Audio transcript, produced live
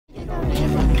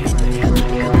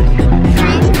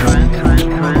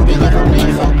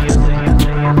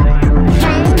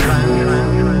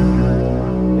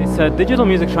Digital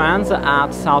Music Trends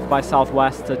at South by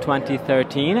Southwest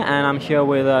 2013, and I'm here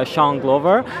with Sean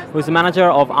Glover, who's the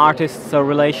manager of artists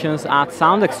relations at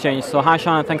Soundexchange. So hi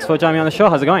Sean, and thanks for joining me on the show.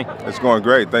 How's it going? It's going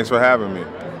great. Thanks for having me.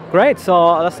 Great.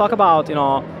 So let's talk about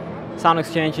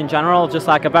Soundexchange in general. Just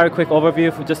like a very quick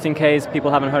overview, just in case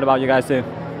people haven't heard about you guys too.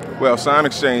 Well,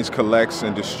 Soundexchange collects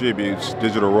and distributes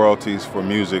digital royalties for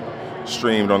music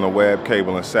streamed on the web,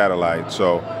 cable, and satellite.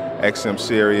 So XM,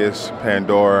 Sirius,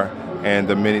 Pandora, and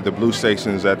the blue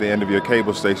stations at the end of your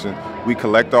cable station, we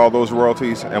collect all those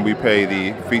royalties and we pay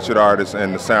the featured artist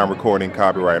and the sound recording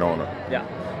copyright owner. Yeah.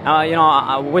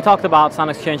 We talked about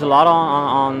Soundexchange a lot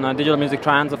on Digital Music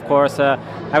Trends, of course.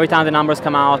 Every time the numbers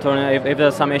come out, or if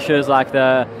there's some issues like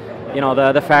the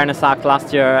Fairness Act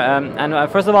last year.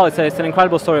 First of all, it's an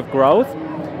incredible story of growth.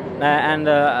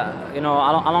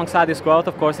 Alongside this growth,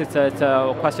 of course, it's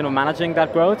a question of managing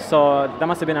that growth. So that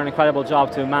must have been an incredible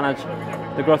job to manage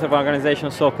the growth of an organization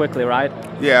so quickly, right?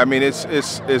 Yeah, I mean, it's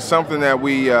something that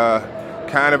we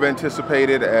kind of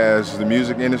anticipated as the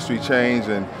music industry changed,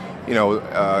 and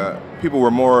people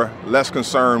were less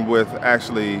concerned with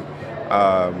actually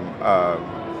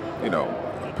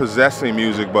possessing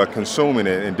music, but consuming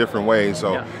it in different ways.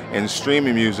 So, and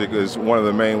streaming music is one of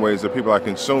the main ways that people are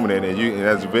consuming it, and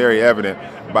that's very evident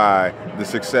by the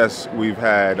success we've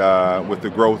had with the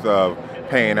growth of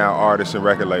paying out artists and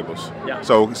record labels. Yeah.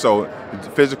 So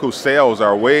physical sales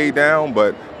are way down,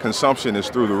 but consumption is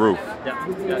through the roof.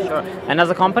 Yeah, sure. And as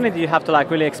a company, do you have to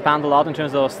really expand a lot in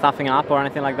terms of staffing up or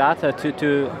anything like that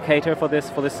to cater for this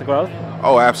growth?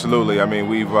 Oh, absolutely. I mean,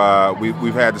 we've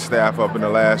had the staff up in the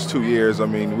last 2 years. I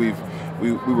mean, we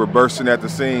were bursting at the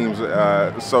seams,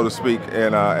 so to speak,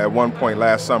 and at one point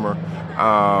last summer.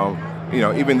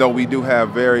 Even though we do have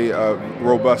very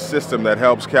robust system that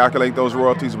helps calculate those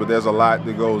royalties, but there's a lot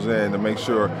that goes in to make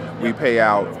sure we pay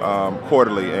out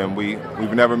quarterly, and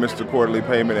we've never missed a quarterly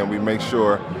payment, and we make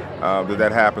sure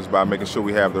that happens by making sure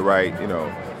we have the right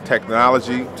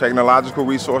technological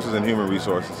resources and human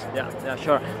resources. Yeah,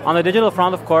 sure. On the digital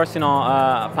front, of course,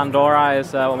 Pandora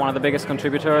is one of the biggest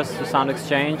contributors to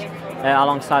Soundexchange,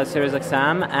 alongside Sirius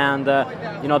XM, and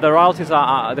the royalties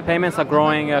the payments are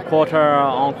growing quarter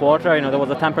on quarter. There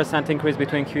was a 10% increase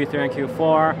between Q3 and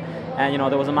Q4, and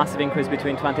there was a massive increase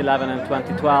between 2011 and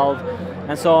 2012.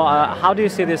 And so, how do you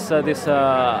see this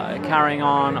carrying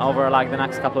on over the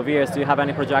next couple of years? Do you have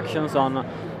any projections on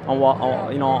what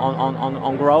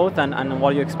on growth and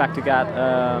what you expect to get?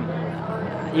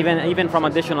 Even from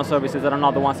additional services that are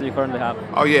not the ones that you currently have.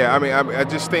 Oh yeah, I mean, I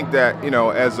just think that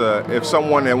if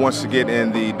someone that wants to get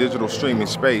in the digital streaming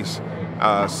space,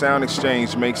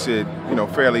 Soundexchange makes it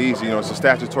fairly easy. It's a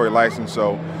statutory license,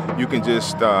 so you can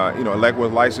just elect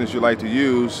what license you like to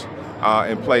use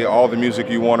and play all the music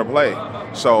you want to play.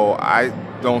 So I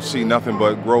don't see nothing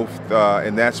but growth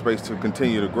in that space to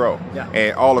continue to grow,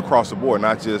 and all across the board,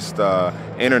 not just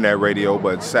internet radio,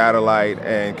 but satellite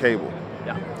and cable.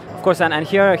 Of course, and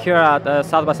here at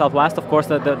South by Southwest, of course,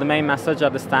 the main message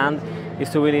at the stand is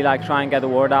to really try and get the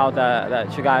word out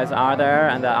that you guys are there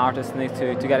and that artists need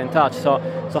to get in touch. So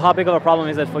how big of a problem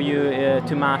is it for you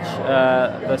to match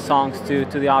the songs to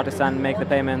the artists and make the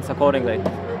payments accordingly?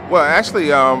 Well,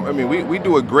 actually, I mean, we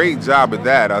do a great job at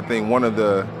that. I think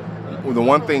the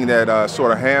one thing that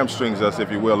sort of hamstrings us,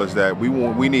 if you will, is that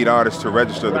we need artists to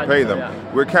register to pay them. Yeah.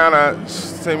 We're kind of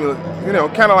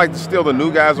like still the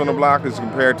new guys on the block as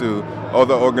compared to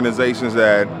other organizations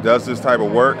that does this type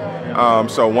of work.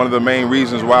 So one of the main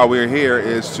reasons why we're here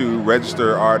is to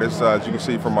register artists, as you can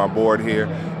see from our board here,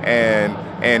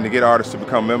 and to get artists to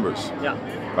become members.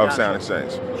 Of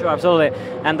Soundexchange. Sure, absolutely.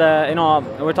 And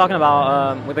we're talking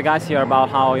about with the guys here about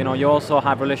how you also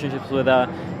have relationships with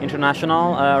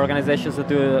international organizations that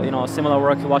do similar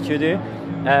work to what you do.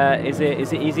 Is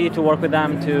it easy to work with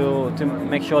them to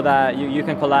make sure that you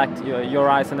can collect your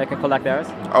rights and they can collect theirs?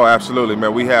 Oh, absolutely,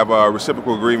 man. We have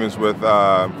reciprocal agreements with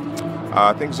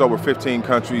I think it's over 15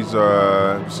 countries,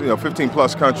 15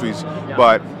 plus countries. Yeah.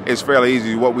 But it's fairly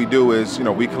easy. What we do is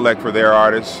we collect for their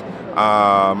artists.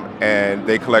 And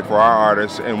they collect for our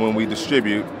artists, and when we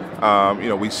distribute,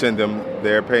 we send them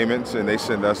their payments, and they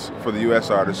send us for the U.S.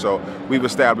 artists. So we've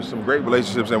established some great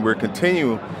relationships, and we're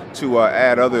continuing to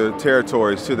add other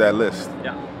territories to that list.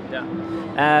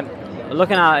 Yeah.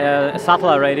 Looking at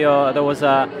satellite radio, there was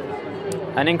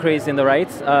an increase in the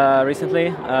rates recently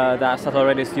that satellite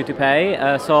radio is due to pay.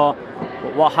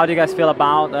 How do you guys feel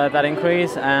about that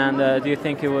increase? And do you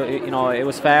think it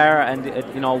was fair? And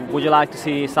would you like to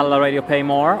see satellite radio pay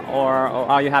more, or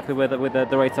are you happy with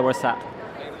the rates that were set?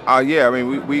 Yeah, I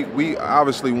mean, we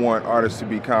obviously want artists to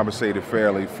be compensated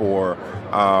fairly for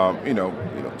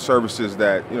services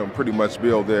that pretty much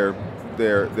build their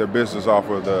their business off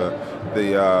of the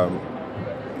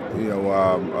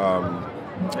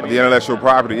intellectual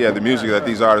property, yeah, the music that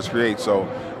these artists create. So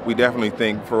we definitely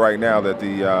think for right now that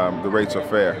the rates are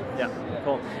fair. Yeah,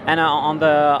 cool. And on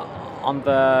the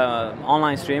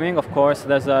online streaming, of course,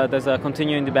 there's a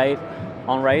continuing debate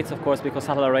on rates, of course, because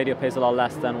satellite radio pays a lot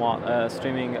less than what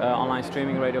online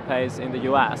streaming radio pays in the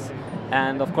U.S.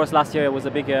 And of course, last year it was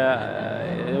a big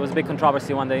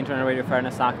controversy when the Internet Radio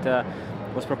Fairness Act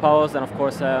was proposed, and of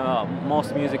course,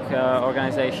 most music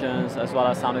organizations, as well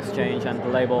as Soundexchange and the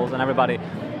labels and everybody,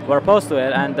 were opposed to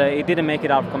it, and it didn't make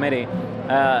it out of committee.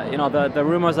 The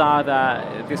rumors are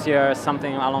that this year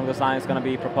something along those lines is going to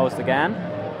be proposed again.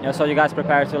 So you guys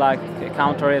prepare to like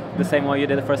counter it the same way you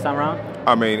did the first time around?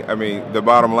 I mean, the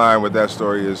bottom line with that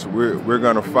story is we're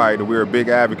going to fight, and we're big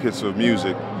advocates of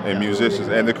music and musicians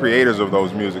and the creators of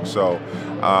those music. So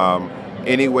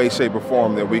any way, shape, or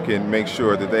form that we can make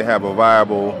sure that they have a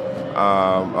viable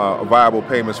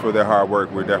payments for their hard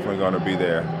work, we're definitely going to be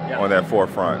there on that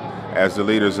forefront as the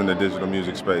leaders in the digital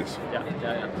music space. Yeah.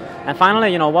 And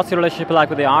finally, what's your relationship like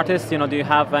with the artists? Do you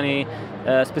have any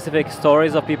specific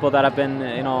stories of people that have been,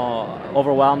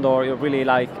 overwhelmed, or you're really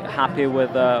like happy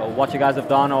with what you guys have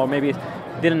done, or maybe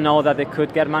didn't know that they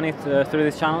could get money through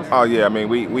these channels? Oh yeah, I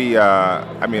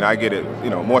mean I get it.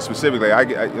 More specifically,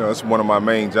 it's one of my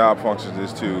main job functions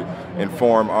is to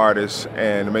inform artists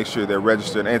and to make sure they're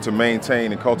registered and to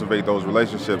maintain and cultivate those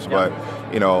relationships. Yeah.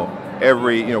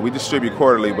 But we distribute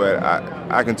quarterly, but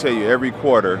I can tell you every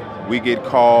quarter we get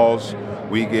calls,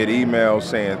 we get emails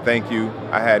saying thank you.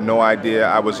 I had no idea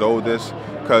I was owed this,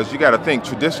 because you got to think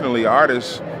traditionally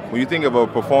artists, when you think of a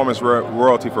performance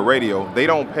royalty for radio, they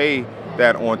don't pay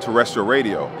that on terrestrial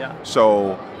radio. Yeah.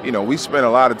 So, we spend a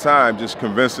lot of time just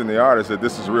convincing the artists that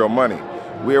this is real money.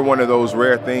 We're one of those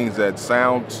rare things that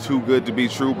sounds too good to be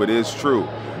true, but is true.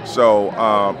 So,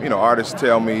 artists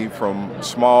tell me from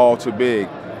small to big,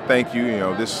 thank you,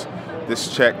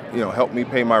 this check, helped me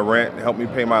pay my rent, helped me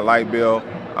pay my light bill.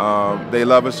 They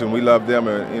love us and we love them,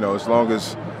 and as long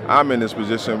as I'm in this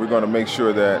position, we're going to make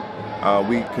sure that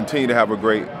we continue to have a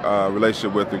great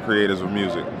relationship with the creators of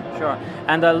music. Sure.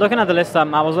 And looking at the list,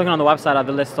 I was looking on the website at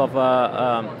the list of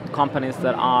companies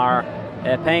that are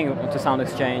paying to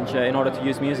Soundexchange in order to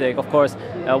use music. Of course,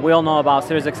 we all know about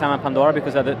Sirius XM and Pandora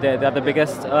because they're the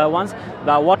biggest ones.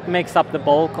 But what makes up the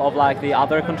bulk of like the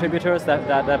other contributors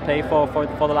that pay for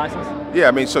the license? Yeah,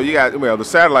 I mean, so you got, the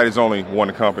satellite is only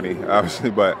one company, obviously,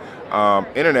 but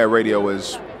internet radio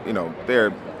is, there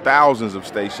are thousands of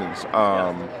stations.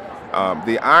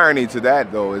 The irony to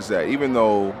that, though, is that even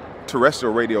though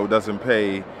terrestrial radio doesn't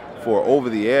pay for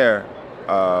over-the-air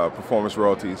performance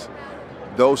royalties,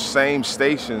 those same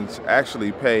stations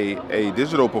actually pay a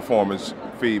digital performance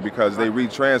fee because they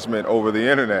retransmit over the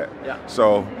internet. Yeah.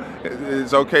 So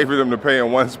it's okay for them to pay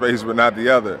in one space but not the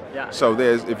other. Yeah. So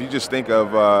if you just think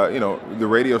of the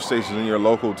radio stations in your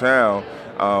local town,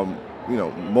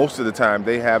 most of the time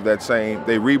they have that same,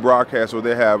 they rebroadcast or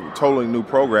they have totally new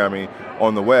programming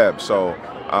on the web. So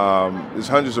there's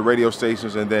hundreds of radio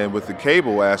stations, and then with the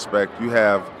cable aspect, you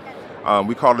have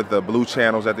we call it the blue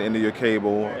channels at the end of your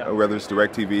cable, whether it's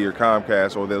DirecTV or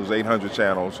Comcast, or those 800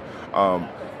 channels.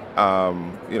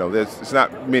 It's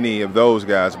not many of those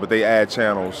guys, but they add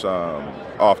channels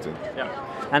often. Yeah.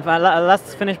 And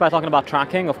let's finish by talking about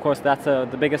tracking. Of course, that's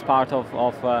the biggest part of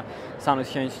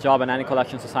Soundexchange's job, and any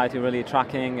collection society, really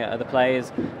tracking the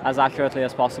plays as accurately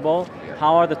as possible.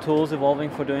 How are the tools evolving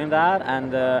for doing that,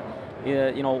 and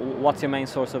what's your main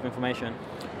source of information?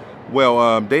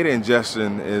 Well, data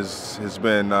ingestion has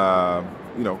been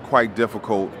quite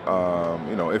difficult,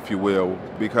 if you will,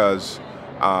 because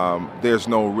there's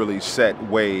no really set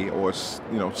way or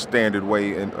standard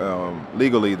way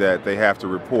legally that they have to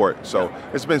report. So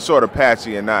it's been sort of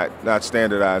patchy and not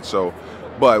standardized. So,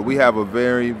 but we have a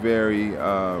very, very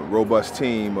robust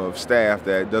team of staff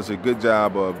that does a good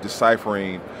job of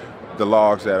deciphering the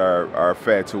logs that are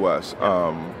fed to us.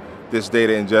 This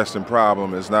data ingestion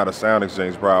problem is not a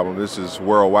Soundexchange problem. This is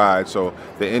worldwide, so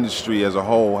the industry as a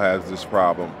whole has this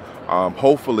problem.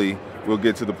 Hopefully, we'll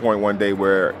get to the point one day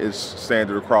where it's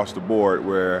standard across the board,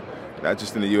 where not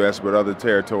just in the U.S. but other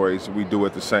territories, we do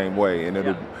it the same way, and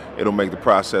it'll make the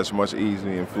process much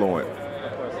easier and fluent.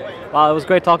 Well, it was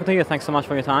great talking to you. Thanks so much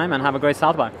for your time, and have a great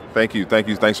South by. Thank you.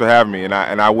 Thanks for having me, and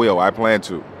I plan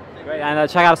to. Great, and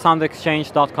check out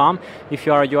Soundexchange.com if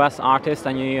you are a US artist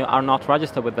and you are not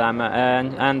registered with them.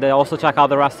 And also check out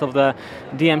the rest of the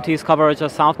DMT's coverage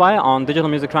of South by on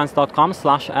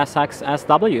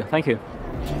digitalmusictrends.com/SXSW. Thank you.